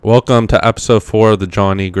Welcome to episode 4 of the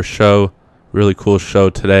John Eager Show. Really cool show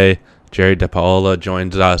today. Jerry DePaola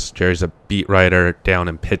joins us. Jerry's a beat writer down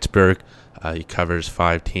in Pittsburgh. He covers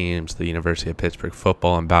 5 teams, the University of Pittsburgh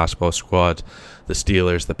football and basketball squads, the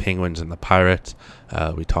Steelers, the Penguins, and the Pirates.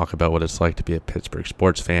 We talk about what it's like to be a Pittsburgh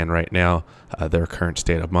sports fan right now, their current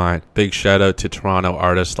state of mind. Big shout out to Toronto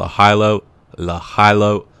artist Lahilo.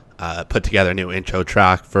 Put together a new intro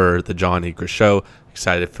track for the John Eager Show.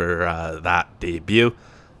 Excited for that debut.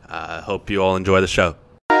 Hope you all enjoy the show.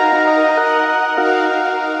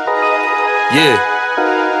 Yeah.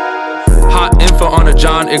 Hot info on the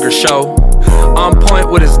John Eager Show. On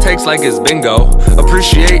point with his takes like it's bingo.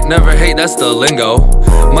 Appreciate, never hate, that's the lingo.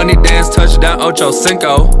 Money dance, touchdown, ocho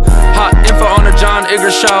cinco. Hot info on the John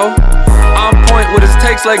Eager Show. On point with his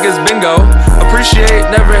takes like it's bingo.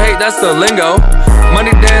 Appreciate, never hate, that's the lingo.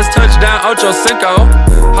 Money dance, touchdown, ocho cinco.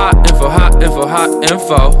 Hot info, hot info, hot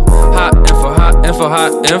info. Hot info, hot info,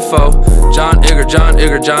 hot info. John Eager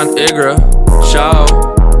Show.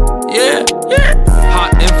 Yeah.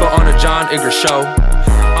 Hot info on the John Eager Show.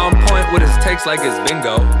 On point with his takes like it's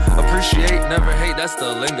bingo. Appreciate, never hate, that's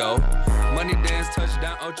the lingo. Money dance,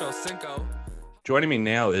 touchdown, ocho cinco. Joining me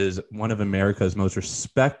now is one of America's most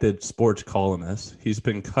respected sports columnists. He's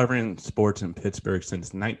been covering sports in Pittsburgh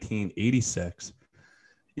since 1986.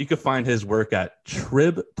 You can find his work at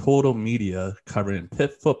Trib Total Media, covering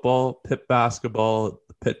Pitt football, Pitt basketball,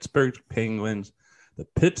 the Pittsburgh Penguins, the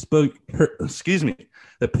Pittsburgh Steelers,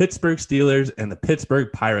 and the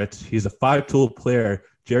Pittsburgh Pirates. He's a 5-tool player,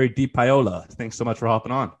 Jerry DePaola. Thanks so much for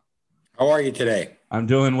hopping on. How are you today? I'm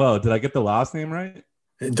doing well. Did I get the last name right?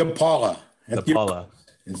 DePaola. DePaola.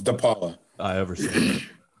 It's DePaola. I oversee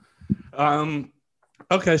it.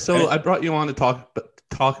 Okay, so I brought you on to talk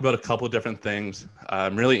about a couple of different things.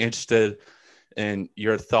 I'm really interested in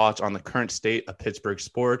your thoughts on the current state of Pittsburgh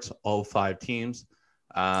sports, all 5 teams.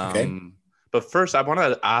 But first, I want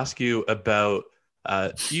to ask you about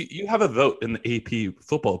you have a vote in the AP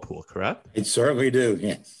football pool, correct? I certainly do,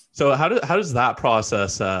 yes. So how does that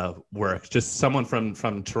process work? Just someone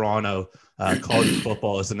from Toronto, college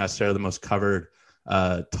football isn't necessarily the most covered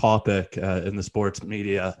topic in the sports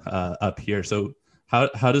media up here. So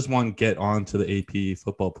how does one get onto the AP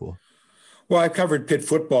football pool? Well, I covered Pitt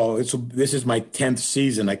football. This is my 10th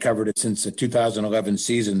season. I covered it since the 2011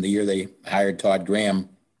 season, the year they hired Todd Graham.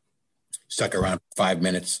 Stuck around 5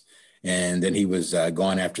 minutes, and then he was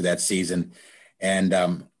gone after that season. And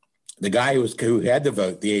the guy who had the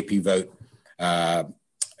vote, the AP vote,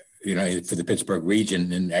 for the Pittsburgh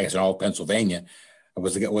region and I guess in all Pennsylvania,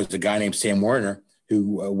 was a guy named Sam Werner,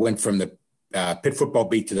 who went from the Pitt football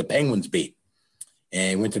beat to the Penguins beat.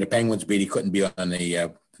 And went to the Penguins beat. He couldn't be on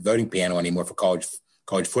the voting panel anymore for college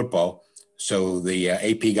football. So the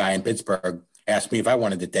AP guy in Pittsburgh asked me if I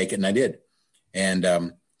wanted to take it, and I did.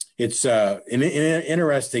 And it's an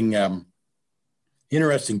interesting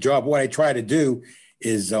job. What I try to do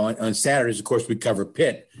is on Saturdays, of course, we cover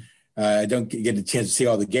Pitt. I don't get a chance to see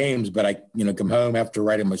all the games, but I come home after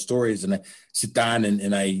writing my stories and I sit down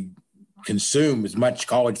and I consume as much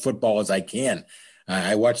college football as I can.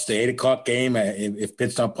 I watch the 8:00 game. If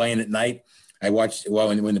Pitt's not playing at night, I watched,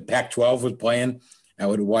 when the Pac-12 was playing, I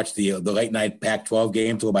would watch the late night Pac-12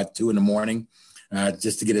 game till about 2 a.m.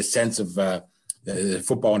 Just to get a sense of the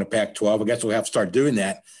football in the Pac-12. I guess we'll have to start doing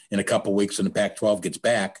that in a couple of weeks when the Pac-12 gets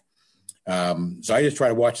back. So I just try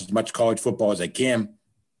to watch as much college football as I can.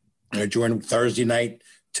 I join Thursday night,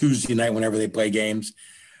 Tuesday night, whenever they play games.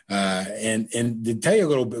 And to tell you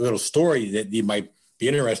a little story that you might be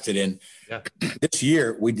interested in. Yeah. This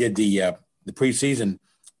year we did the preseason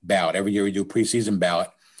ballot. Every year we do a preseason ballot,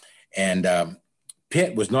 and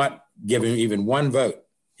Pitt was not given even one vote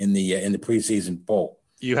in the preseason poll.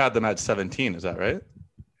 You had them at 17, is that right?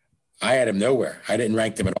 I had them nowhere. I didn't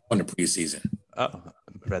rank them at all in the preseason. Oh, I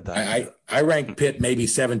read that. I ranked Pitt maybe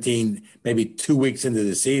 17, maybe 2 weeks into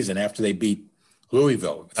the season after they beat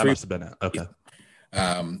Louisville. That must have been it. Okay.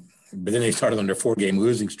 But then they started on their 4-game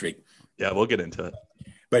losing streak. Yeah, we'll get into it.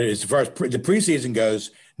 But as far as the preseason goes,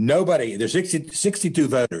 there's 62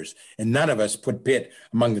 voters, and none of us put Pitt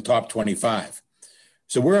among the top 25.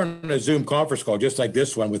 So we're on a Zoom conference call just like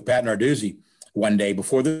this one with Pat Narduzzi one day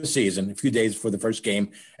before the season, a few days before the first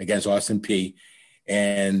game against Austin Peay.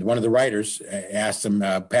 And one of the writers asked him,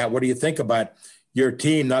 Pat, what do you think about your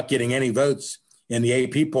team not getting any votes in the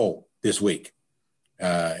AP poll this week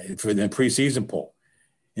for the preseason poll?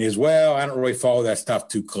 And he goes, well, I don't really follow that stuff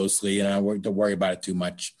too closely, and I don't worry about it too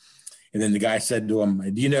much. And then the guy said to him,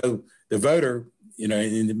 do you know the voter,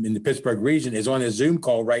 in the Pittsburgh region is on a Zoom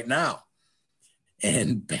call right now?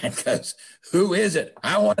 And Pat goes, who is it?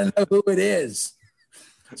 I want to know who it is.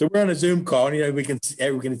 So we're on a Zoom call, and we can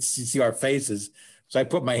see our faces. So I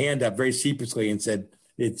put my hand up very sheepishly and said,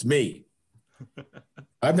 "It's me."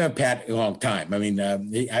 I've known Pat a long time. I mean,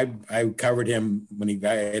 I covered him when he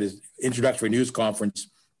had his introductory news conference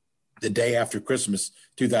the day after Christmas,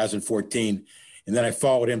 2014, and then I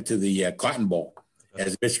followed him to the Cotton Bowl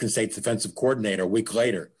as Michigan State's defensive coordinator a week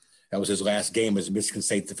later. That was his last game as Michigan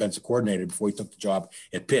State defensive coordinator before he took the job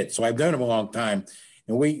at Pitt. So I've known him a long time,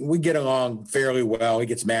 and we get along fairly well. He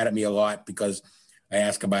gets mad at me a lot because I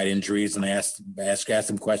ask about injuries and I ask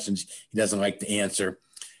him questions he doesn't like to answer.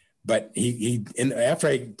 But and after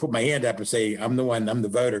I put my hand up and say, I'm the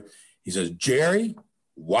voter, he says, "Jerry,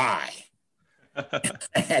 why?"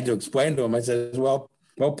 I had to explain to him. I said, well,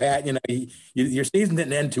 Pat, your season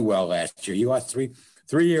didn't end too well last year. You lost three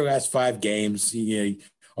of your last 5 games.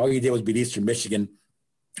 All you did was beat Eastern Michigan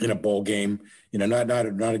in a bowl game. Not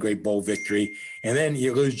a great bowl victory. And then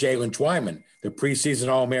you lose Jalen Twyman, the preseason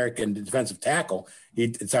All-American defensive tackle. He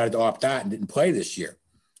decided to opt out and didn't play this year.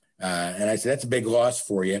 And I said, that's a big loss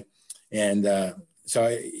for you. And so,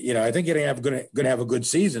 I think you're going to have a good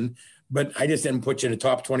season, but I just didn't put you in the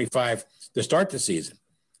top 25 to start the season.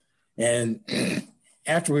 And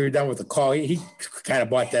after we were done with the call, he kind of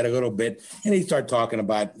bought that a little bit, and he started talking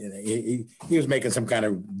about, he was making some kind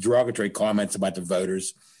of derogatory comments about the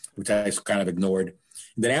voters, which I kind of ignored.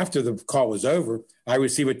 And then after the call was over, I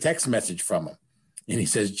received a text message from him. And he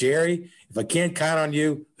says, "Jerry, if I can't count on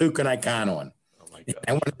you, who can I count on?"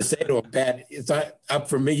 I wanted to say to him, "Pat, it's not up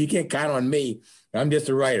for me. You can't count on me. I'm just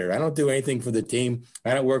a writer. I don't do anything for the team.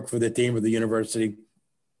 I don't work for the team or the university."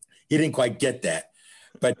 He didn't quite get that,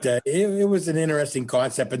 but it was an interesting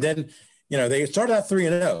concept. And then, they started out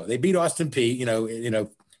 3-0. They beat Austin Peay,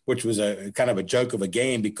 which was a kind of a joke of a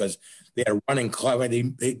game because they had a running clock.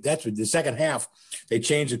 That's what the second half. They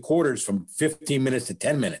changed the quarters from 15 minutes to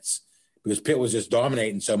 10 minutes because Pitt was just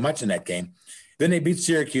dominating so much in that game. Then they beat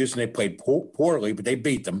Syracuse, and they played poorly, but they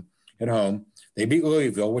beat them at home. They beat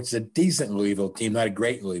Louisville, which is a decent Louisville team, not a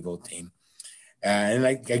great Louisville team. And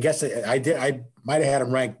I guess I might have had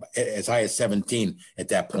them ranked as high as 17 at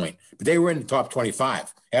that point. But they were in the top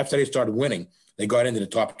 25. After they started winning, they got into the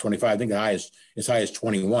top 25. I think as high as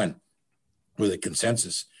 21 with a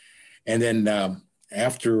consensus. And then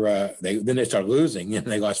after they started losing, and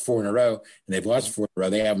they lost 4 in a row, and they've lost 4 in a row.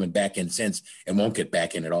 They haven't been back in since and won't get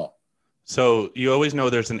back in at all. So you always know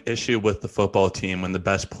there's an issue with the football team when the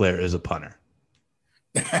best player is a punter.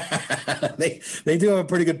 they do have a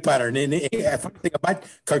pretty good punter. And the funny thing about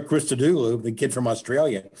Kurt Christodoulou, the kid from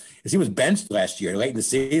Australia, is he was benched last year, late in the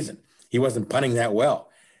season. He wasn't punting that well.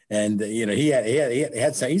 And, he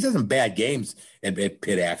had some bad games at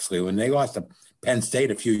Pitt, actually. When they lost to Penn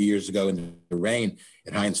State a few years ago in the rain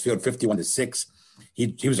at Heinz Field, 51-6,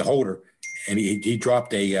 he was a holder, and he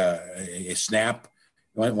dropped a snap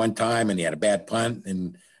one time, and he had a bad punt,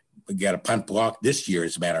 and we got a punt block this year.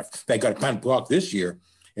 As a matter of fact, they got a punt block this year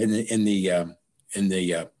in the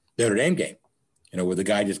Notre Dame game, where the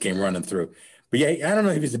guy just came running through. But yeah, I don't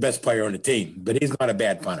know if he's the best player on the team, but he's not a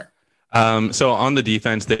bad punter. So on the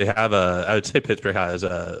defense, they have I would say Pittsburgh has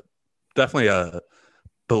definitely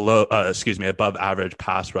above average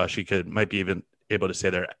pass rush. Might be even able to say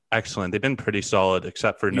they're excellent. They've been pretty solid,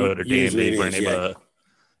 except for Notre Dame. They weren't able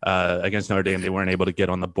to. Against Notre Dame, they weren't able to get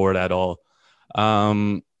on the board at all.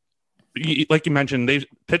 Like you mentioned,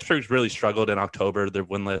 Pittsburgh's really struggled in October. They're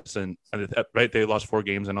winless, and right, they lost 4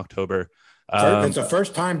 games in October. It's the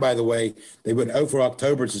first time, by the way, they went over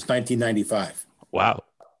October since 1995. Wow!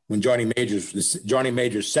 When Johnny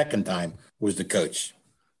Major's second time was the coach.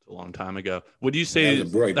 It's a long time ago. Would you say that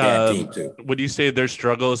was a very bad team too? Would you say their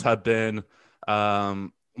struggles have been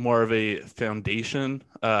more of a foundation,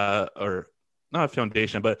 or not a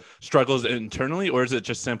foundation, but struggles internally, or is it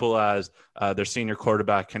just simple as their senior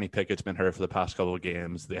quarterback Kenny Pickett's been hurt for the past couple of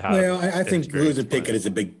games? I think losing Pickett is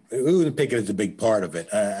a big part of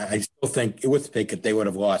it. I still think with Pickett they would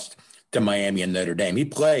have lost to Miami and Notre Dame. He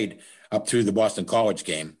played up through the Boston College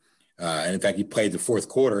game, and in fact, he played the fourth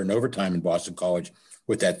quarter in overtime in Boston College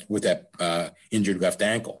with that injured left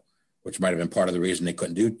ankle, which might have been part of the reason they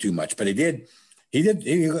couldn't do too much. But he did. He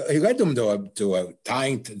led them to a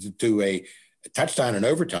tying to a touchdown in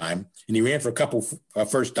overtime, and he ran for a couple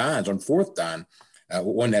first downs on fourth down,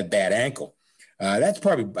 won that bad ankle. That's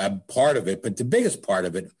probably a part of it, but the biggest part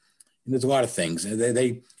of it, and there's a lot of things.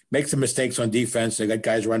 They make some mistakes on defense. They got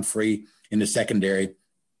guys run free in the secondary,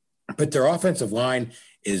 but their offensive line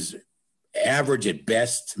is average at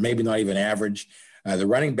best, maybe not even average. The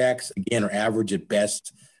running backs, again, are average at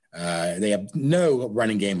best. They have no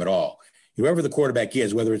running game at all. whoever the quarterback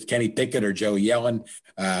is, whether it's Kenny Pickett or Joe Yellen,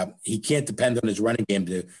 he can't depend on his running game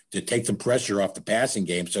to take some pressure off the passing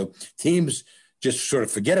game. So teams just sort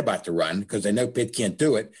of forget about the run because they know Pitt can't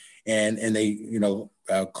do it, and they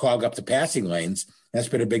clog up the passing lanes. That's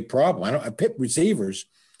been a big problem. Pitt receivers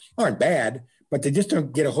aren't bad, but they just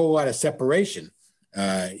don't get a whole lot of separation,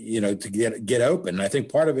 to get open. And I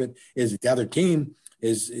think part of it is the other team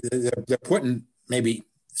is they're putting maybe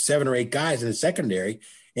 7 or 8 guys in the secondary,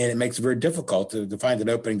 and it makes it very difficult to find an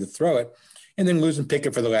opening to throw it. And then losing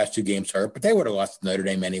Pickett for the last 2 games hurt, but they would have lost to Notre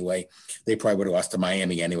Dame anyway. They probably would have lost to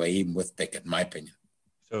Miami anyway, even with Pickett, in my opinion.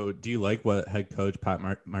 So do you like what head coach Pat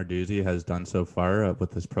Narduzzi has done so far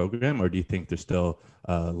with this program, or do you think there's still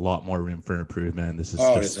a lot more room for improvement? This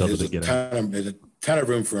is still the beginning. There's a ton of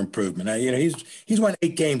room for improvement. He's won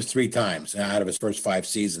 8 games 3 times out of his first 5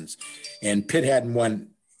 seasons, and Pitt hadn't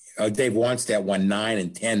won. Dave Wannstedt won 9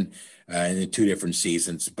 and 10 in the 2 different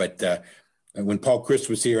seasons. But when Paul Chryst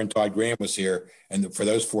was here and Todd Graham was here, and for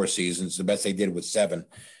those 4 seasons, the best they did was 7.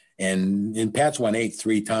 And Pat's won 8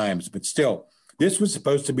 3 times, but still. This was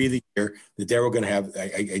supposed to be the year that they were going to have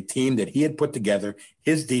a team that he had put together,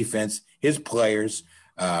 his defense, his players.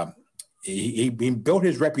 He built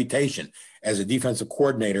his reputation as a defensive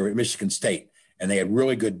coordinator at Michigan State, and they had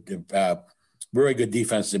really good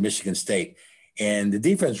defense at Michigan State. And the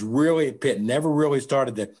defense really at Pitt never really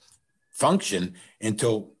started to function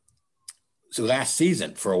until last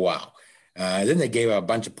season for a while. Then they gave a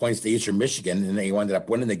bunch of points to Eastern Michigan, and they ended up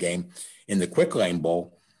winning the game in the Quick Lane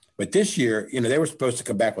Bowl. But this year, they were supposed to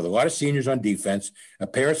come back with a lot of seniors on defense.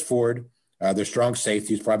 Paris Ford, their strong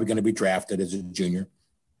safety, is probably going to be drafted as a junior.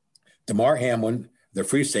 DeMar Hamlin, their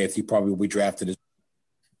free safety, probably will be drafted as.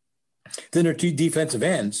 Then their 2 defensive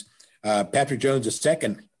ends, Patrick Jones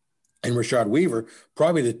II and Rashad Weaver,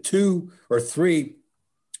 probably the 2 or 3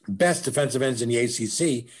 best defensive ends in the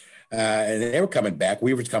ACC. And they were coming back.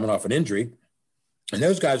 Weaver's coming off an injury. And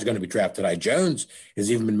those guys are going to be drafted high. Jones has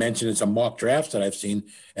even been mentioned in some mock drafts that I've seen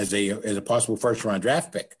as a possible first-round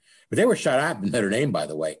draft pick. But they were shot out in Notre Dame, by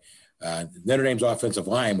the way. Notre Dame's offensive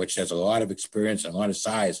line, which has a lot of experience and a lot of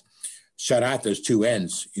size, shut out those 2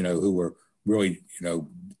 ends, who were really, 2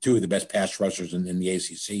 of the best pass rushers in the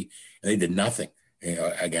ACC. And they did nothing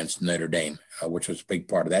against Notre Dame, which was a big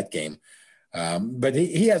part of that game. But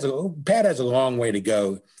Pat has a long way to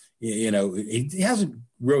go. He hasn't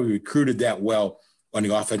really recruited that well on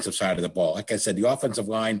the offensive side of the ball. Like I said, the offensive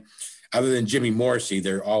line, other than Jimmy Morrissey,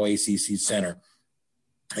 their all-ACC center,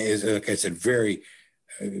 is, like I said, very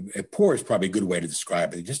poor is probably a good way to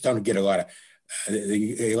describe it. They just don't get a lot of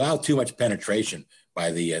they allow too much penetration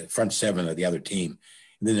by the front 7 of the other team.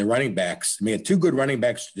 And then the running backs, we had 2 good running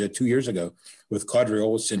backs 2 years ago with Quadri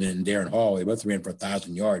Olson and Darren Hall. They both ran for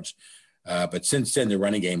 1,000 yards. But since then, the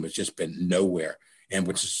running game has just been nowhere. And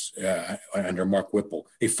which is under Mark Whipple.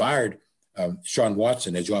 They fired Sean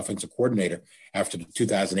Watson as the offensive coordinator after the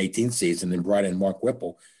 2018 season and brought in Mark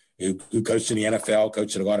Whipple, who coached in the NFL,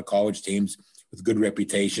 coached at a lot of college teams with a good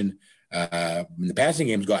reputation. The passing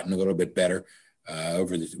game's gotten a little bit better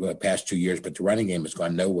over the past 2 years, but the running game has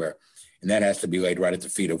gone nowhere. And that has to be laid right at the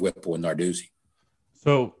feet of Whipple and Narduzzi.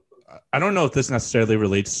 So I don't know if this necessarily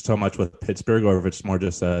relates so much with Pittsburgh or if it's more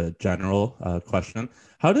just a general question.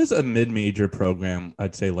 How does a mid-major program,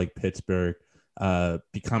 I'd say like Pittsburgh,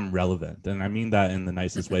 become relevant? And I mean that in the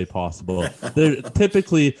nicest way possible. They're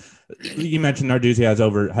typically, you mentioned Narduzzi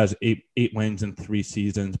has eight wins in 3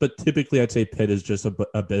 seasons, but typically I'd say Pitt is just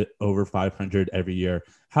a bit over 500 every year.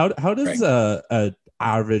 How does a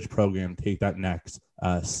average program take that next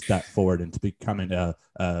step forward into becoming a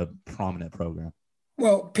prominent program?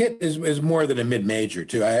 Well, Pitt is more than a mid-major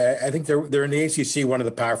too. I think they're in the ACC, one of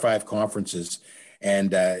the Power 5 conferences,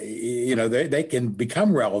 and they can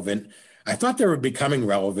become relevant. I thought they were becoming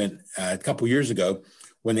relevant a couple years ago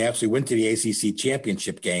when they actually went to the ACC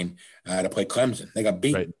championship game to play Clemson. They got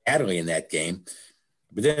beat badly in that game,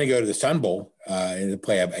 but then they go to the Sun Bowl and they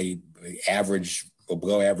play a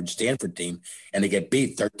below average Stanford team, and they get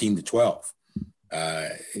beat 13-12.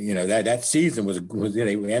 That season was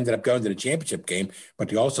they ended up going to the championship game, but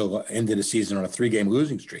they also ended the season on a 3-game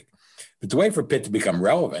losing streak. But the way for Pitt to become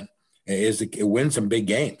relevant is to win some big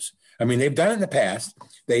games. I mean, they've done it in the past.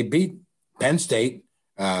 They beat Penn State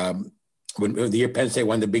when the year Penn State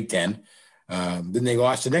won the Big Ten. Then they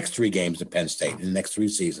lost the next 3 games to Penn State in the next 3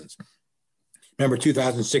 seasons. Remember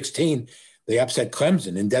 2016, they upset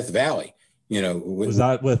Clemson in Death Valley. Was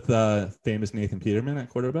that with famous Nathan Peterman at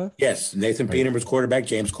quarterback? Yes, Nathan Peterman was quarterback,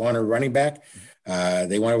 James Conner running back.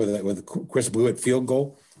 They won it with Chris Blewett field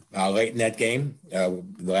goal late in that game, the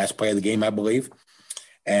last play of the game, I believe.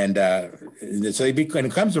 And so they beat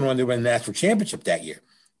Clemson, won the national championship that year.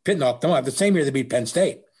 Pitt knocked them off. The same year they beat Penn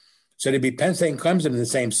State. So they beat Penn State and Clemson in the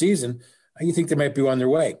same season. You think they might be on their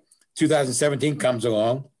way. 2017 comes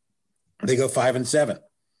along. They go 5-7.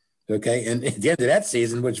 Okay. And at the end of that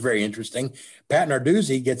season, which is very interesting, Pat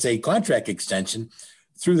Narduzzi gets a contract extension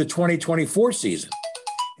through the 2024 season.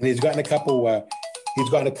 And he's gotten a couple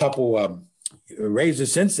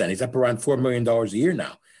raises since then. He's up around $4 million a year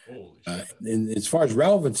now. And as far as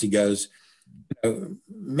relevancy goes,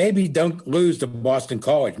 maybe don't lose to Boston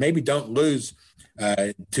College. Maybe don't lose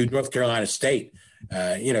to North Carolina State.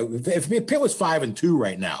 If Pitt was 5-2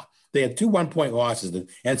 right now, they had 2 1-point losses to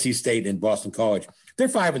NC State and Boston College. They're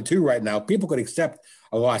 5-2 right now. People could accept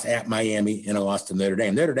a loss at Miami and a loss to Notre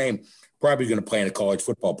Dame. Notre Dame probably going to play in a college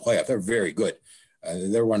football playoff. They're very good.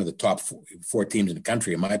 They're one of the top 4 teams in the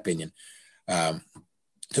country, in my opinion.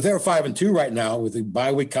 So they're 5-2 right now with the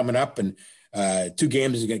bye week coming up and 2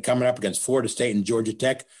 games coming up against Florida State and Georgia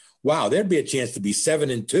Tech. Wow, there'd be a chance to be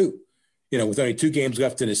 7-2, with only 2 games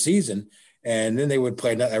left in the season. And then they would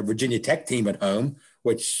play a Virginia Tech team at home,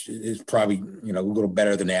 which is probably, a little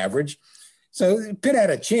better than average. So Pitt had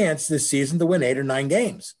a chance this season to win 8 or 9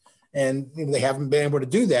 games. And they haven't been able to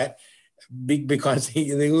do that because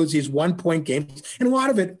they lose these 1-point games. And a lot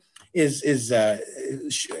of it is I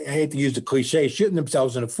hate to use the cliche, shooting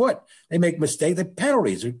themselves in the foot. They make mistakes. The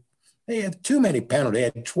penalties. They have too many penalties.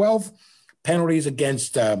 They had 12 penalties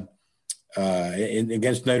against Notre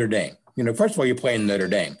Dame. First of all, you're playing Notre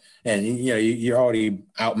Dame. And, you're already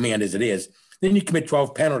outmanned as it is. Then you commit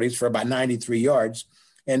 12 penalties for about 93 yards,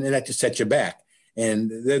 and that just sets you back.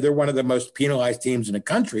 And they're one of the most penalized teams in the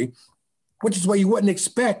country, which is what you wouldn't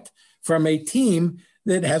expect from a team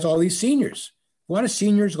that has all these seniors. A lot of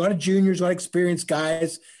seniors, a lot of juniors, a lot of experienced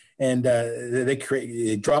guys, and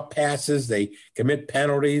they drop passes, they commit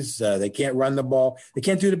penalties, they can't run the ball, they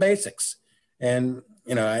can't do the basics. And,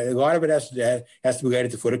 a lot of it has to be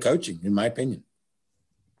related to foot of coaching, in my opinion.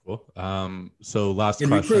 Cool. So last in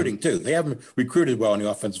question. Recruiting too. They haven't recruited well on the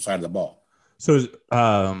offensive side of the ball. So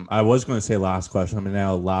I was going to say last question. I mean,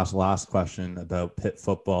 now last question about Pitt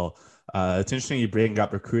football. It's interesting you bring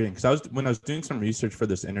up recruiting because when I was doing some research for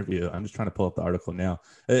this interview, I'm just trying to pull up the article now.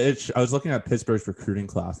 I was looking at Pittsburgh's recruiting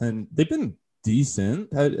class, and they've been decent.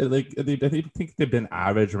 I think they've been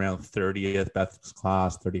average around 30th best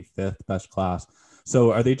class, 35th best class.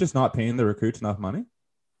 So are they just not paying the recruits enough money?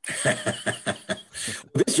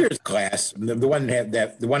 This year's class, the one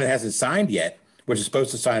that hasn't signed yet, which is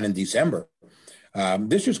supposed to sign in December.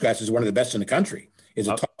 This year's class is one of the best in the country. It's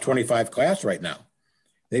a top 25 class right now.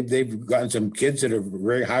 They've gotten some kids that are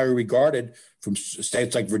very highly regarded from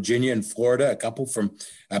states like Virginia and Florida, a couple from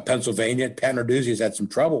Pennsylvania. Pat Narduzzi has had some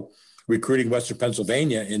trouble recruiting Western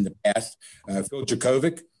Pennsylvania in the past. Phil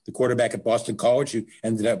Jakovic, the quarterback at Boston College, who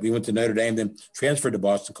he went to Notre Dame, then transferred to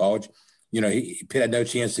Boston College. Pitt had no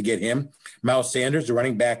chance to get him. Miles Sanders, the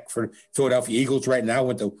running back for Philadelphia Eagles right now,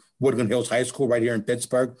 went to Woodland Hills High School right here in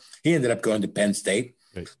Pittsburgh. He ended up going to Penn State.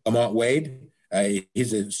 Right. Lamont Wade,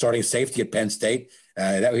 he's a starting safety at Penn State.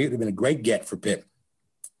 That would have been a great get for Pitt.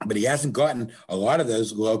 But he hasn't gotten a lot of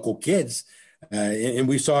those local kids. And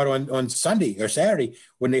we saw it on Sunday or Saturday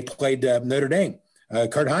when they played Notre Dame.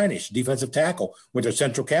 Kurt Heinisch, defensive tackle, went to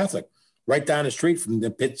Central Catholic right down the street from the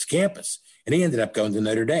Pitt's campus. And he ended up going to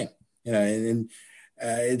Notre Dame.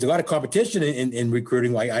 It's a lot of competition in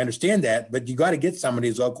recruiting. I understand that, but you got to get some of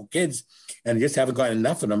these local kids, and just haven't gotten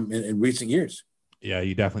enough of them in recent years. Yeah,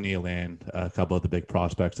 you definitely need to land a couple of the big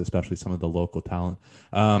prospects, especially some of the local talent.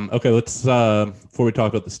 Okay, let's before we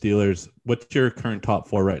talk about the Steelers, what's your current top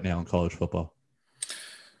 4 right now in college football?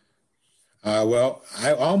 Well,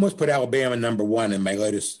 I almost put Alabama number 1 in my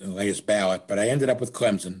latest ballot, but I ended up with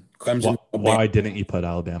Clemson. Why didn't you put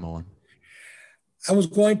Alabama 1? I was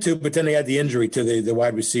going to, but then they had the injury to the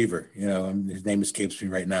wide receiver. His name escapes me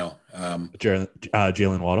right now.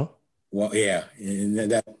 Jalen Waddle? Well, yeah.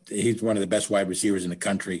 And he's one of the best wide receivers in the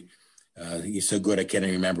country. He's so good I can't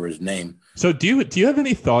even remember his name. So do you have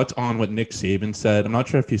any thoughts on what Nick Saban said? I'm not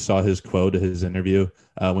sure if you saw his quote of his interview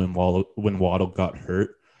when Waddle got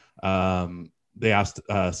hurt. They asked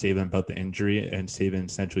Saban about the injury, and Saban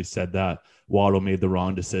essentially said that Waddle made the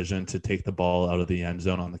wrong decision to take the ball out of the end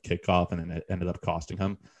zone on the kickoff, and it ended up costing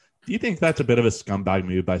him. Do you think that's a bit of a scumbag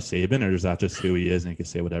move by Saban, or is that just who he is and he can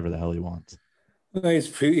say whatever the hell he wants? Well,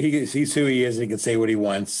 he's who he is and he can say what he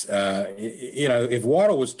wants. If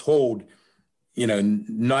Waddle was told,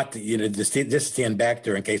 not to, just stand back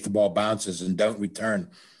there in case the ball bounces and don't return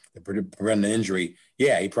to prevent an injury,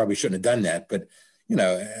 yeah, he probably shouldn't have done that. But,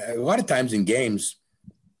 a lot of times in games,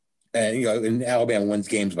 and Alabama wins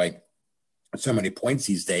games by so many points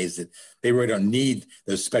these days that they really don't need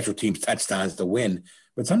those special teams touchdowns to win.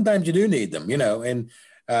 But sometimes you do need them, and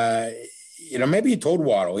maybe he told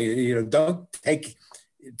Waddle, don't take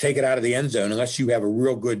it out of the end zone unless you have a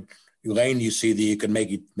real good lane you see that you can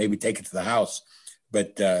maybe take it to the house.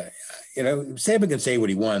 But, Saban can say what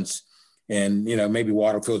he wants. And, maybe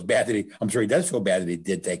Waddle feels bad I'm sure he does feel bad that he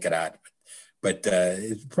did take it out. But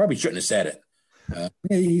he probably shouldn't have said it.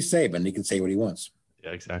 He's Saban. He can say what he wants.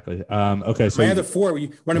 Yeah, exactly. Okay. So my other four,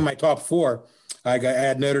 one of my top four, I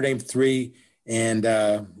had Notre Dame 3, and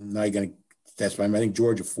I think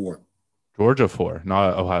Georgia 4. Georgia 4,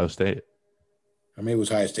 not Ohio State. I mean, it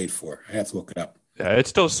was Ohio State 4. I have to look it up. Yeah, it's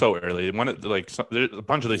still so early. A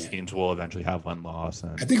bunch of these teams will eventually have one loss.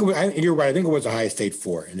 And... you're right. I think it was Ohio State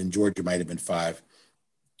 4, and then Georgia might have been 5.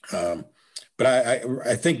 But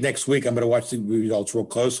I think next week I'm going to watch the results real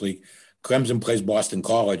closely. Clemson plays Boston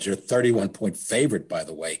College. They're a 31-point favorite, by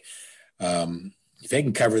the way. If they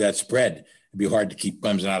can cover that spread, it'd be hard to keep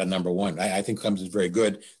Clemson out of number 1. I think Clemson's very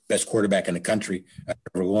good, best quarterback in the country,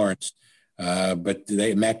 Trevor Lawrence. But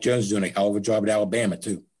Mac Jones is doing a hell of a job at Alabama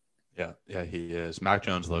too. Yeah, he is. Mac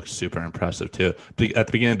Jones looks super impressive too. At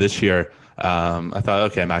the beginning of this year, I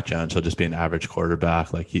thought, okay, Mac Jones will just be an average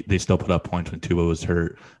quarterback. Like they still put up points when Tua was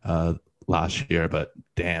hurt last year, but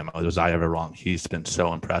damn, was I ever wrong? He's been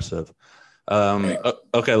so impressive.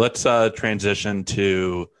 Okay, let's transition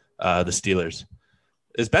to the Steelers.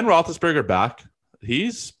 Is Ben Roethlisberger back?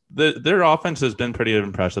 Their offense has been pretty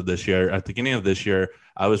impressive this year. At the beginning of this year,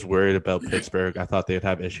 I was worried about Pittsburgh. I thought they'd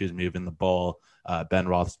have issues moving the ball. Ben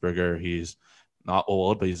Roethlisberger, he's not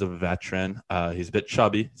old, but he's a veteran. He's a bit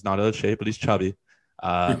chubby. He's not out of shape, but he's chubby.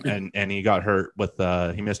 And he got hurt with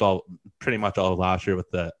he missed pretty much all of last year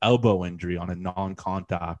with the elbow injury on a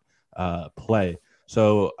non-contact play.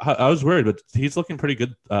 So I was worried, but he's looking pretty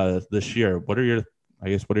good this year. What are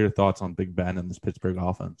your thoughts on Big Ben and this Pittsburgh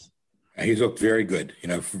offense? He's looked very good.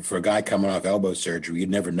 For a guy coming off elbow surgery, you'd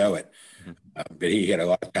never know it. But he had a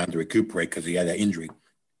lot of time to recuperate because he had that injury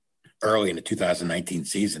early in the 2019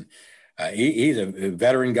 season. He's a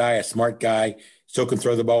veteran guy, a smart guy, still can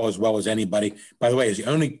throw the ball as well as anybody. By the way, he's the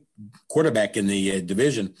only quarterback in the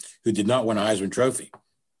division who did not win a Heisman Trophy.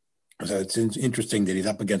 So it's interesting that he's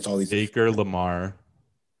up against all these Baker, Lamar,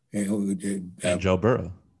 and Joe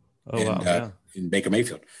Burrow. And Baker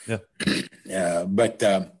Mayfield. Yeah.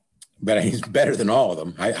 But he's better than all of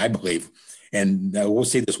them, I believe. And we'll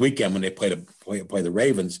see this weekend when they play the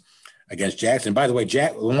Ravens against Jackson. By the way,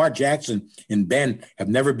 Lamar Jackson and Ben have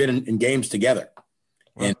never been in games together.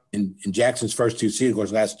 Wow. And in Jackson's first 2 seasons, of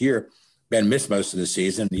course, last year, Ben missed most of the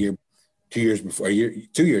season. 2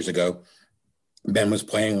 years ago, Ben was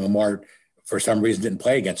playing. Lamar, for some reason, didn't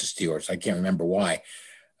play against the Steelers. I can't remember why.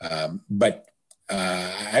 But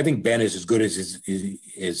I think Ben is as good as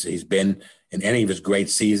he's been in any of his great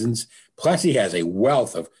seasons. Plus, he has a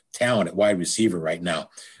wealth of talent at wide receiver right now.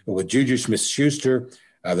 With Juju Smith-Schuster,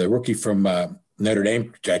 the rookie from Notre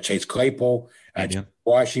Dame, Chase Claypool,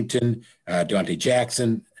 Washington, Deontay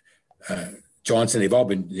Jackson, Johnson, they've all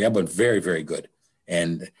been very, very good.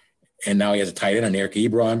 And now he has a tight end on Eric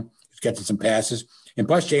Ebron, who's catching some passes. And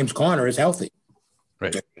plus, James Conner is healthy.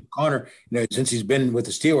 Right. Conner, since he's been with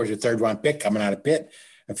the Steelers, a third-round pick coming out of Pitt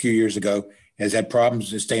a few years ago, has had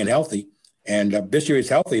problems staying healthy. And this year he's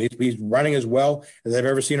healthy. He's running as well as I've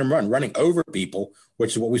ever seen him running over people,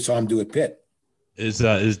 which is what we saw him do at Pitt. Is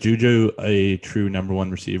Juju a true number 1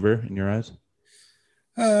 receiver in your eyes?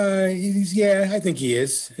 I think he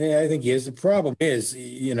is. Yeah, I think he is. The problem is,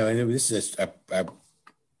 and this is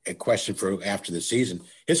a question for after the season.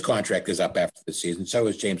 His contract is up after the season. So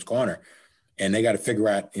is James Conner. And they got to figure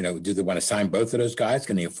out, do they want to sign both of those guys?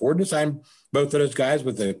 Can they afford to sign both of those guys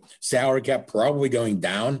with the salary cap probably going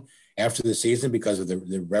down after the season because of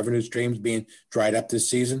the revenue streams being dried up this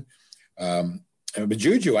season? But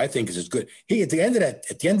Juju, I think, is as good. At the end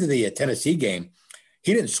of the Tennessee game,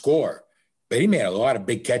 he didn't score, but he made a lot of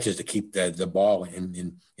big catches to keep the ball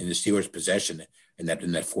in the Steelers' possession in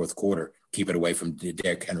that fourth quarter, keep it away from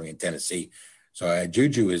Derrick Henry in Tennessee. So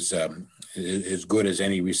Juju is as good as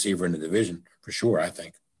any receiver in the division for sure, I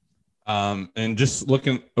think. And just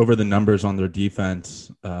looking over the numbers on their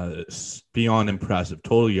defense, it's beyond impressive.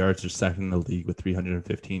 Total yards are second in the league with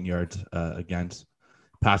 315 yards against.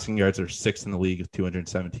 Passing yards are sixth in the league with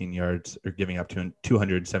 217 yards, or giving up to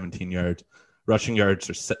 217 yards. Rushing yards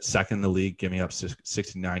are second in the league, giving up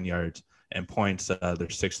 69 yards. And points, they're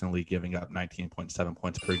sixth in the league, giving up 19.7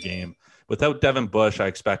 points per game. Without Devin Bush, I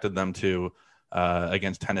expected them to,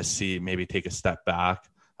 against Tennessee, maybe take a step back.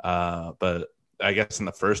 But I guess in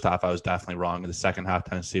the first half, I was definitely wrong. In the second half,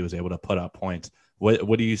 Tennessee was able to put up points.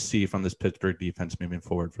 What do you see from this Pittsburgh defense moving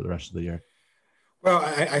forward for the rest of the year? Well,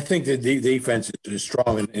 I think that the defense is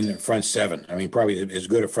strong in the front seven. I mean, probably as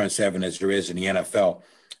good a front seven as there is in the NFL.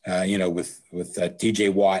 with T.J.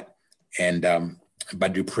 Watt and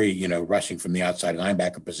Bud Dupree, rushing from the outside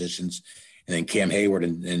linebacker positions, and then Cam Hayward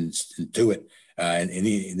and Tuitt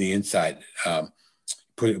in the inside.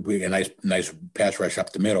 Put a nice pass rush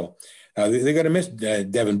up the middle. They're going to miss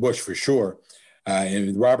Devin Bush for sure.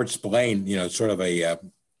 And Robert Spillane, sort of a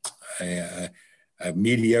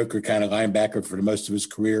mediocre kind of linebacker for the most of his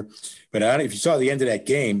career. But if you saw the end of that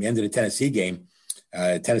game, end of the Tennessee game,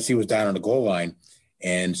 Tennessee was down on the goal line,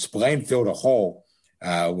 and Spillane filled a hole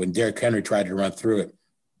when Derrick Henry tried to run through it.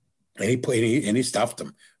 And he stuffed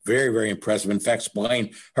him. Very, very impressive. In fact,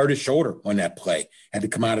 Spillane hurt his shoulder on that play, had to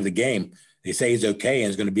come out of the game. They say he's okay and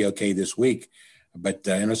is going to be okay this week. But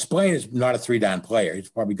Spillane is not a 3-down player. He's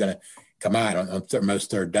probably going to come out on most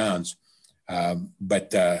third downs.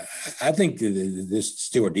 But I think this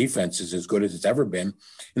Steelers defense is as good as it's ever been.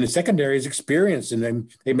 And the secondary is experienced, and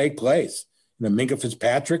they make plays. Minkah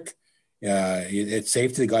Fitzpatrick, at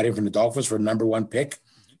safety, they got him from the Dolphins for a number 1 pick,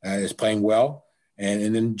 is playing well.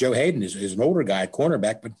 And then Joe Hayden is an older guy at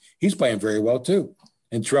cornerback, but he's playing very well too.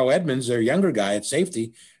 And Terrell Edmonds, their younger guy at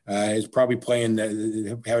safety, is probably playing,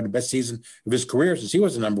 having the best season of his career since he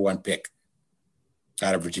was the number 1 pick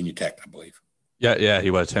out of Virginia Tech, I believe. Yeah,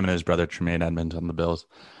 he was. Him and his brother Tremaine Edmonds on the Bills.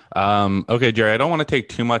 Okay, Jerry, I don't want to take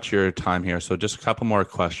too much of your time here, so just a couple more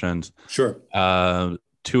questions. Sure.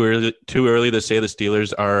 Too early to say the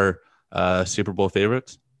Steelers are Super Bowl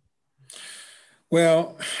favorites?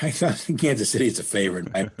 Well, I think Kansas City is a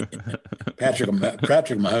favorite. Patrick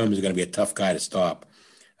Mahomes is going to be a tough guy to stop.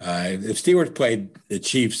 If Steelers played the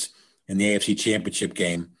Chiefs in the AFC Championship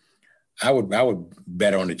game, I would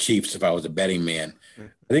bet on the Chiefs if I was a betting man.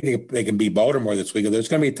 I think they can beat Baltimore this week. It's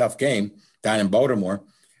going to be a tough game down in Baltimore,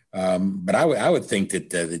 but I would think that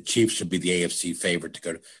the Chiefs should be the AFC favorite to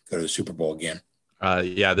go to the Super Bowl again.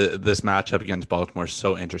 This matchup against Baltimore is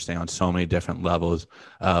so interesting on so many different levels.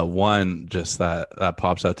 One just that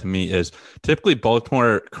pops out to me is typically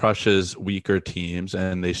Baltimore crushes weaker teams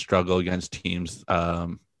and they struggle against teams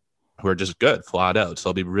who are just good, flat out. So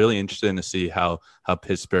I'll be really interested to see how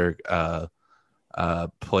Pittsburgh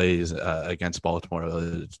plays against Baltimore.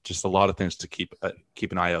 It's just a lot of things to keep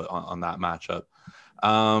an eye out on that matchup.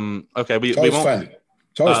 Okay, we won't. Fun.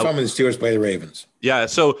 It's always fun when the Steelers play the Ravens. Yeah,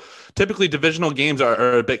 so typically divisional games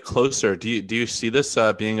are a bit closer. Do you see this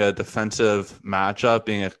being a defensive matchup,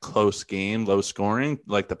 being a close game, low scoring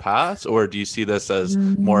like the past, or do you see this as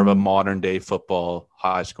more of a modern day football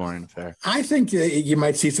high scoring affair? I think you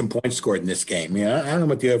might see some points scored in this game. I don't know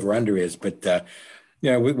what the over under is, but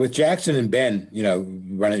with Jackson and Ben,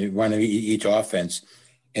 running each offense,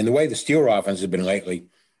 and the way the Steelers offense has been lately,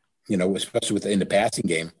 especially in the passing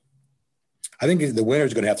game. I think the winner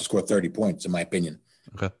is going to have to score 30 points, in my opinion.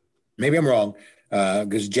 Okay. Maybe I'm wrong,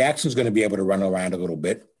 because Jackson's going to be able to run around a little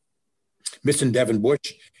bit. Missing Devin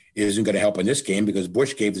Bush isn't going to help in this game because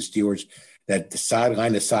Bush gave the Steelers that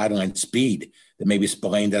sideline speed that maybe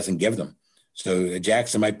Spillane doesn't give them. So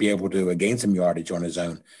Jackson might be able to gain some yardage on his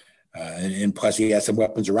own. And plus he has some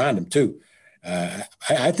weapons around him too.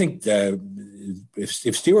 I think if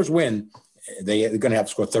Steelers win, they're going to have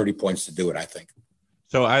to score 30 points to do it, I think.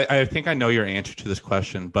 So I think I know your answer to this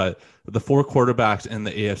question, but the 4 quarterbacks in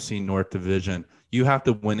the AFC North Division, you have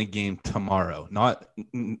to win a game tomorrow, not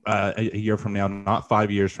a year from now, not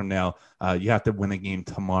 5 years from now. You have to win a game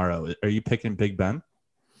tomorrow. Are you picking Big Ben?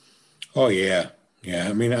 Oh, yeah. Yeah.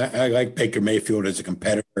 I mean, I like Baker Mayfield as a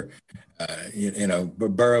competitor.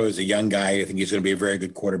 But Burrow is a young guy. I think he's going to be a very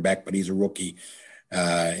good quarterback, but he's a rookie.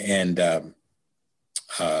 The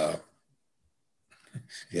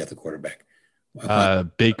quarterback.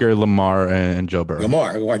 Baker, Lamar, and Joe Burrow.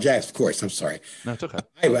 Lamar Jackson, of course. I'm sorry. No, it's okay.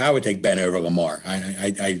 I would take Ben over Lamar.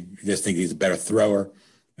 I just think he's a better thrower.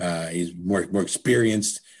 He's more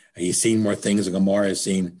experienced. He's seen more things than Lamar has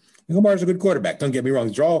seen. Lamar's a good quarterback. Don't get me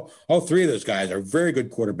wrong. All 3 of those guys are very good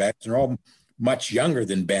quarterbacks. They're all much younger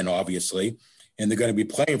than Ben, obviously, and they're going to be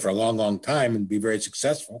playing for a long, long time and be very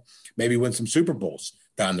successful. Maybe win some Super Bowls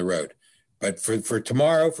down the road. But for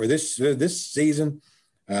tomorrow, for this season.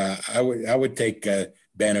 I would take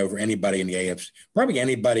Ben over anybody in the AFC, probably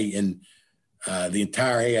anybody in the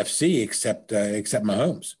entire AFC except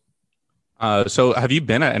Mahomes. So have you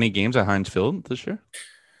been at any games at Heinz Field this year?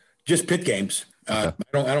 Just pit games. Okay.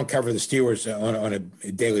 I don't cover the Steelers on a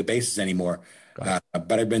daily basis anymore. But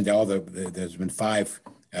I've been to there's been 5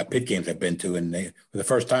 pit games I've been to, and for the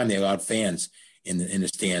first time they allowed fans in the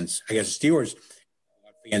stands. I guess the Steelers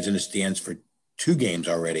allowed fans in the stands for 2 games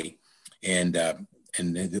already, and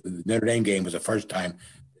the Notre Dame game was the first time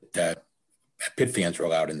that Pitt fans were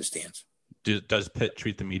allowed in the stands. Does Pitt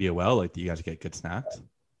treat the media well? Like, do you guys get good snacks?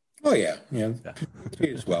 Oh yeah,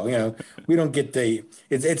 as well. We don't get the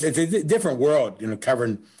it's a different world.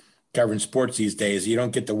 Covering sports these days. You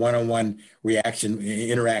don't get the one-on-one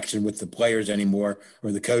interaction with the players anymore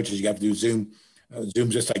or the coaches. You have to do Zoom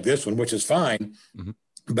just like this one, which is fine. Mhm.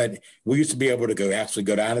 But we used to be able to actually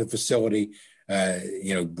go down to the facility.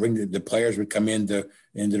 Bring the players would come into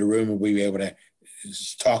the room and we'd be able to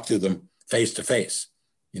talk to them face to face.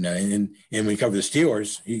 And when we cover the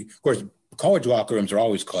Steelers, of course, college locker rooms are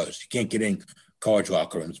always closed. You can't get in college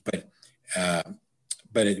locker rooms, but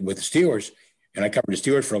with the Steelers, and I covered the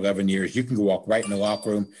Steelers for 11 years, you can go walk right in the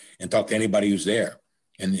locker room and talk to anybody who's there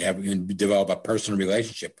and develop a personal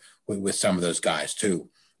relationship with some of those guys too,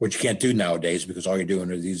 which you can't do nowadays because all you're doing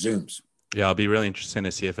are these Zooms. Yeah, it'll be really interesting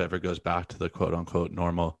to see if it ever goes back to the quote unquote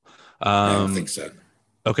normal. I don't think so.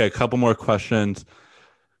 Okay, a couple more questions.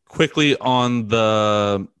 Quickly on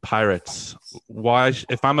the Pirates. Why,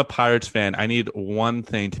 if I'm a Pirates fan, I need one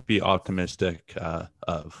thing to be optimistic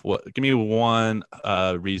of. Give me one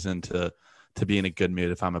reason to be in a good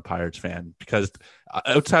mood if I'm a Pirates fan. Because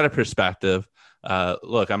outside of perspective,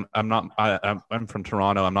 look, I'm from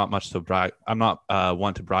Toronto. I'm not much to brag. I'm not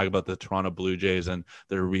one to brag about the Toronto Blue Jays and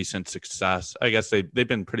their recent success. I guess they've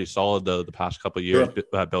been pretty solid though the past couple of years,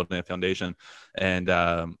 building a foundation. And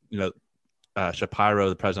Shapiro,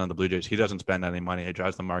 the president of the Blue Jays, he doesn't spend any money. He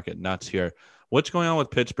drives the market nuts here. What's going on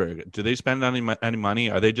with Pittsburgh? Do they spend any money?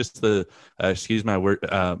 Are they just the excuse my word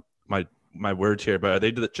my words here, but are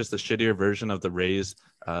they just the shittier version of the Rays?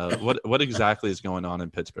 What exactly is going on in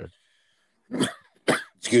Pittsburgh?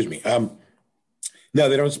 Excuse me. No,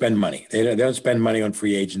 they don't spend money. They don't spend money on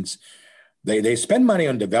free agents. They spend money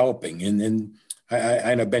on developing. And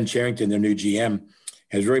I know Ben Cherington, their new GM,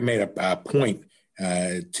 has really made a point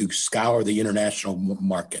to scour the international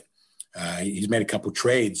market. He's made a couple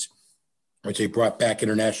trades, which they brought back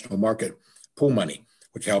international market pool money,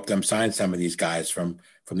 which helped them sign some of these guys from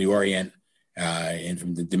the Orient and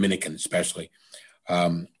from the Dominican especially.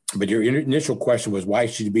 But your initial question was, why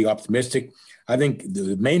should you be optimistic? I think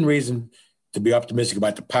the main reason to be optimistic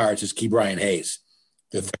about the Pirates is Ke'Bryan Hayes,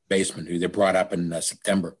 the third baseman who they brought up in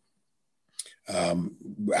September.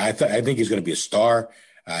 I think he's going to be a star.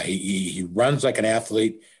 He runs like an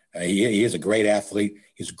athlete. He is a great athlete.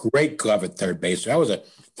 He's a great glove at third base. That was a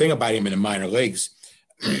thing about him in the minor leagues.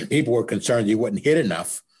 People were concerned he wouldn't hit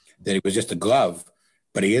enough, that he was just a glove.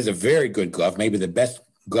 But he is a very good glove, maybe the best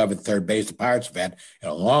glove at third base the Pirates have had in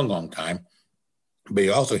a long, long time. But he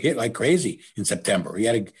also hit like crazy in September. He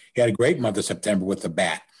had a great month of September with the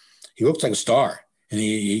bat. He looks like a star, and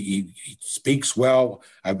he speaks well.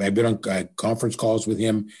 I've been on conference calls with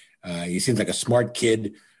him. He seems like a smart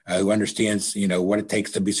kid who understands, what it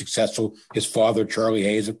takes to be successful. His father, Charlie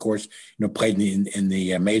Hayes, of course, played in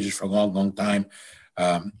the majors for a long, long time.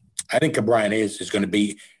 I think Ke'Bryan Hayes is going to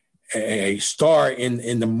be a star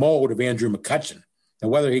in the mold of Andrew McCutchen. Now,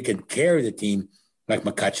 whether he can carry the team like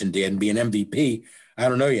McCutchen did and be an MVP, I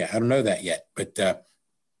don't know yet. I don't know that yet. But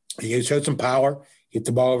he showed some power. Hit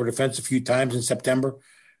the ball over the fence a few times in September.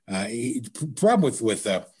 The problem with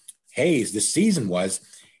Hayes this season was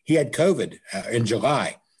he had COVID in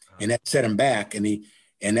July, and that set him back. And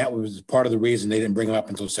that was part of the reason they didn't bring him up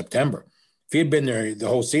until September. If he had been there the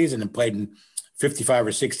whole season and played in 55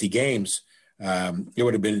 or 60 games, it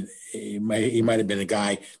would have been he might have been a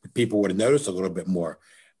guy that people would have noticed a little bit more.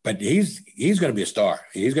 But he's going to be a star.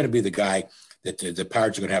 He's going to be the guy that the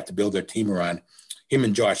Pirates are going to have to build their team around. Him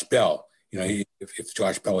and Josh Bell. If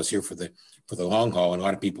Josh Bell is here for the long haul, and a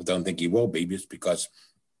lot of people don't think he will be, just because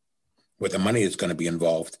with the money that's going to be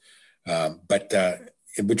involved. But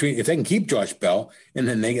if they can keep Josh Bell, and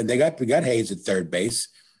then they got Hayes at third base,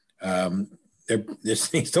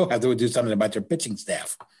 they still have to do something about their pitching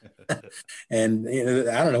staff. And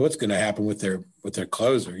I don't know what's going to happen with their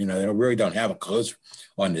closer. They really don't have a closer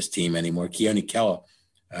on this team anymore. Keone Kela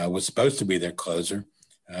was supposed to be their closer,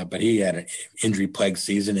 but he had an injury-plagued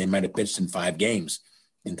season. They might have pitched in 5 games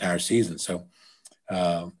the entire season. So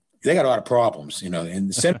they got a lot of problems, and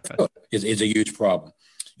the center field is a huge problem.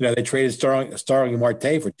 They traded Starling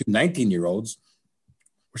Marte for 2 19-year-olds,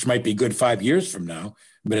 which might be good 5 years from now,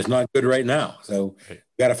 but it's not good right now. So you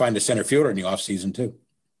got to find a center fielder in the offseason too.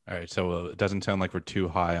 All right, so it doesn't sound like we're too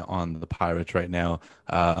high on the Pirates right now.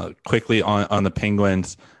 Quickly on the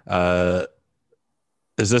Penguins,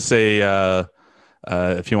 is this a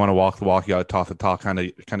if you want to walk the walk, you got to talk the talk kind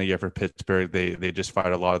of year for Pittsburgh? They just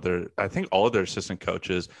fired a lot of I think all of their assistant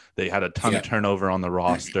coaches. They had a ton of turnover on the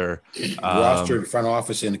roster, front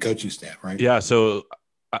office, and the coaching staff, right? Yeah, so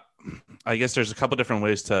I guess there's a couple different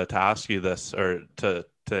ways to ask you this, or to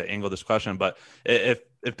to angle this question, but if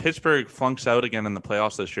Pittsburgh flunks out again in the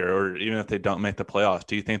playoffs this year, or even if they don't make the playoffs,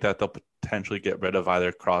 do you think that they'll potentially get rid of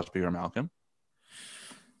either Crosby or Malcolm?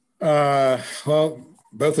 Well,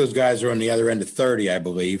 both those guys are on the other end of 30, I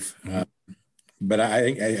believe. But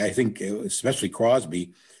I think especially Crosby,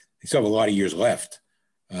 they still have a lot of years left.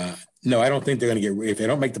 No, I don't think they're going to if they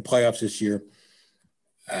don't make the playoffs this year.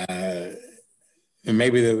 And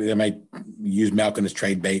maybe they might use Malcolm as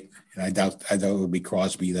trade bait. And I doubt it would be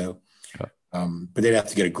Crosby though. Okay. But they'd have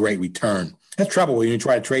to get a great return. That's trouble when you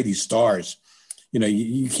try to trade these stars.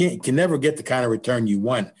 You can never get the kind of return you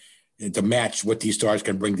want to match what these stars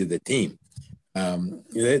can bring to the team.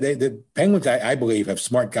 The Penguins, I believe, have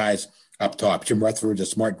smart guys up top. Jim Rutherford's a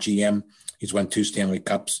smart GM. He's won 3 Stanley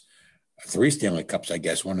Cups, I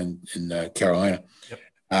guess, one in Carolina. Yep.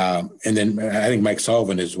 And then I think Mike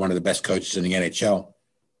Sullivan is one of the best coaches in the NHL.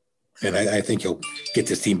 And I think he'll get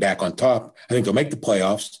this team back on top. I think they'll make the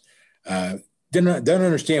playoffs. Don't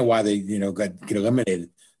understand why they, get eliminated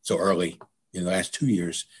so early in the last 2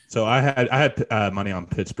 years. So I had money on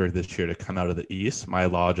Pittsburgh this year to come out of the East. My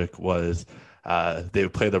logic was they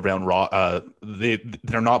would play the round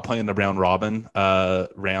they're not playing the round robin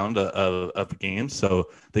round of games, so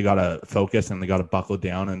they got to focus and they got to buckle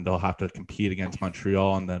down, and they'll have to compete against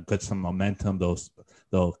Montreal and then get some momentum.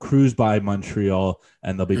 They'll cruise by Montreal,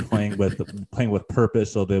 and they'll be playing with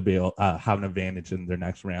purpose, so they'll be have an advantage in their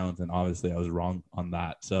next rounds. And obviously, I was wrong on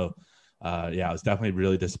that. So. I was definitely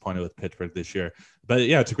really disappointed with Pittsburgh this year. But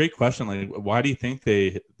yeah, it's a great question. Like, why do you think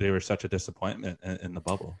they were such a disappointment in the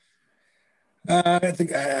bubble? I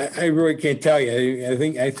think I really can't tell you.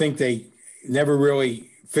 I think they never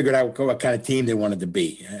really figured out what kind of team they wanted to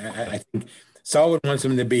be. I think Sullivan wants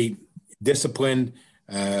them to be disciplined,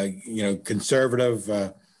 conservative,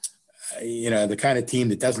 the kind of team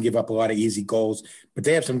that doesn't give up a lot of easy goals. But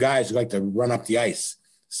they have some guys who like to run up the ice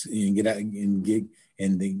and get out and get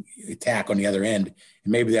in the attack on the other end.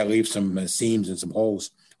 And maybe that leaves some seams and some holes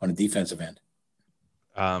on the defensive end.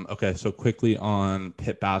 Okay, so quickly on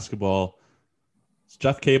Pitt basketball. Is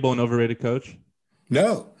Jeff Cable an overrated coach?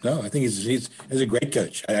 No. I think he's a great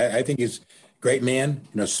coach. I think he's a great man,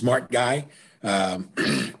 smart guy. Very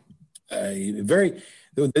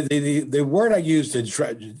the word I use to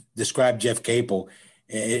describe Jeff Capel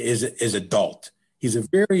is adult. He's a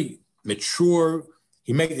very mature.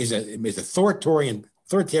 He's an authoritarian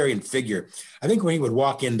figure. I think when he would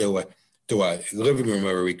walk into a living room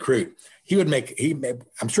of a recruit,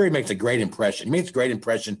 I'm sure he makes a great impression. He makes a great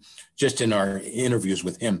impression just in our interviews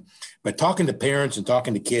with him. But talking to parents and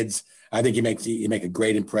talking to kids, I think he make a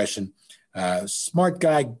great impression. Smart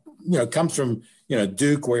guy, comes from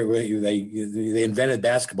Duke, where they invented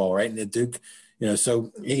basketball, right? And at Duke,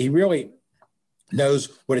 so he really knows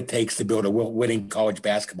what it takes to build a winning college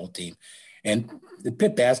basketball team. And the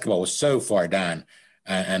Pitt basketball was so far down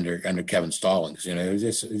under Kevin Stallings. It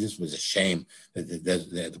just was a shame that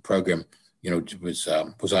the program,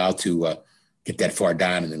 was allowed to get that far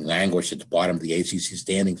down and then languish at the bottom of the ACC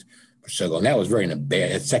standings for so long. That was very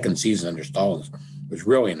its second season under Stallings was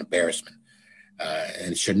really an embarrassment,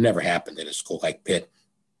 and it should never happen at a school like Pitt.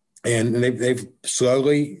 And they've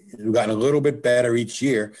slowly gotten a little bit better each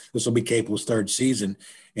year. This will be Capel's third season.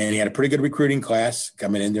 And he had a pretty good recruiting class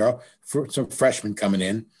coming in. There are some freshmen coming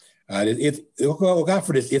in. Look out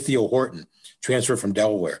for this Ithiel Horton, transfer from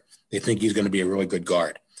Delaware. They think he's going to be a really good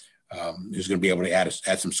guard. Who's going to be able to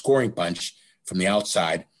add some scoring punch from the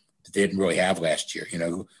outside that they didn't really have last year.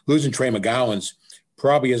 Losing Trey McGowan's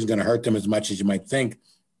probably isn't going to hurt them as much as you might think,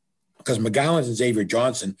 because McGowan's and Xavier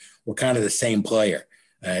Johnson were kind of the same player,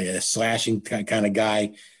 a slashing kind of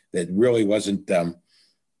guy that really wasn't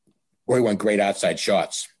where he went great outside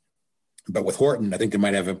shots. But with Horton, I think they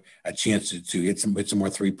might have a chance to hit some more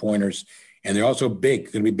 3-pointers. And they're also going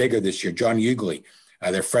to be bigger this year. John Ugley,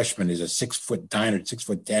 their freshman, is a 6'9" or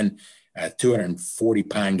 6'10",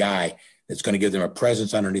 240-pound guy that's going to give them a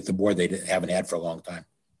presence underneath the board they haven't had for a long time.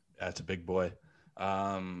 That's a big boy.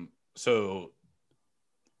 So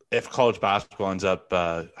if college basketball ends up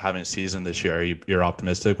having a season this year, you're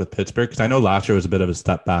optimistic with Pittsburgh? Because I know last year was a bit of a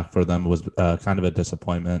step back for them, was kind of a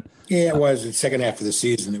disappointment. Yeah, it was. The second half of the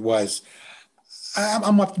season, it was.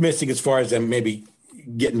 I'm optimistic as far as them maybe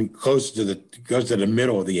getting close to the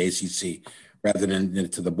middle of the ACC rather than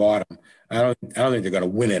to the bottom. I don't think they're going to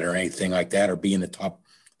win it or anything like that or be in the top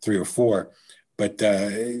 3 or 4. But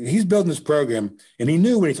he's building this program, and he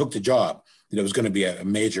knew when he took the job that it was going to be a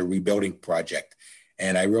major rebuilding project.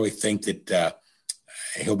 And I really think that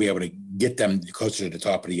he'll be able to get them closer to the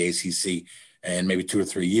top of the ACC in maybe 2 or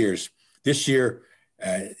 3 years. This year,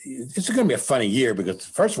 it's going to be a funny year because,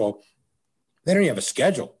 first of all, they don't even have a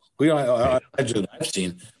schedule We don't I've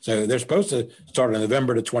seen. So they're supposed to start on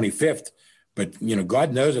November the 25th, but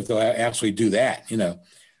God knows if they'll actually do that. Who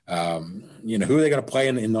are they going to play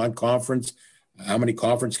in non-conference? How many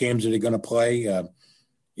conference games are they going to play? Are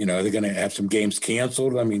they going to have some games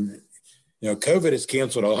canceled? I mean, COVID has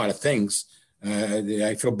canceled a lot of things.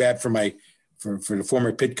 I feel bad for the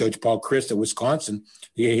former Pitt coach Paul Chryst at Wisconsin.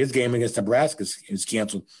 His game against Nebraska is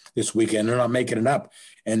canceled this weekend. They're not making it up.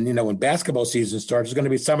 And when basketball season starts, there's going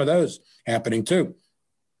to be some of those happening too.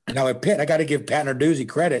 Now at Pitt, I got to give Pat Narduzzi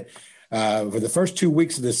credit. For the first 2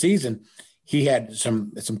 weeks of the season, he had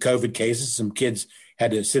some COVID cases. Some kids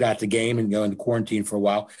had to sit out the game and go into quarantine for a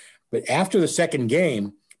while. But after the second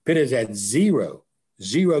game, Pitt has had zero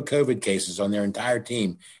COVID cases on their entire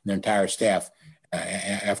team and their entire staff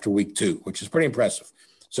after week 2, which is pretty impressive.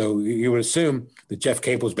 So you would assume that Jeff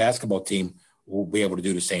Capel's basketball team will be able to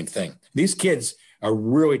do the same thing. These kids are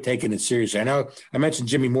really taking it seriously. I know I mentioned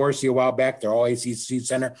Jimmy Morrissey a while back, their all-ACC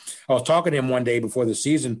center. I was talking to him one day before the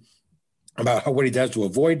season about what he does to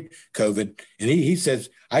avoid COVID. And he says,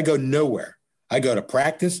 I go nowhere. I go to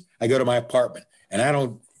practice. I go to my apartment. And I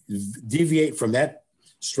don't deviate from that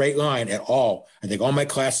straight line at all. I think all my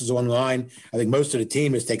classes are online. I think most of the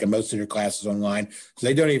team has taken most of their classes online. So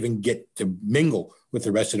they don't even get to mingle with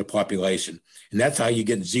the rest of the population. And that's how you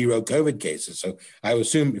get zero COVID cases. So I would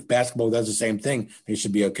assume if basketball does the same thing, they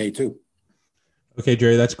should be okay too. Okay,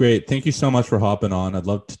 Jerry, that's great. Thank you so much for hopping on. I'd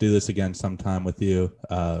love to do this again sometime with you.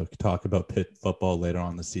 Talk about Pitt football later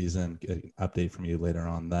on the season, get an update from you later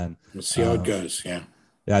on then. We'll see how it goes. Yeah.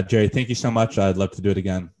 Yeah, Jerry, thank you so much. I'd love to do it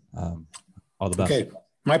again. All the best. Okay.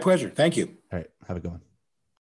 My pleasure. Thank you. All right. Have a good one.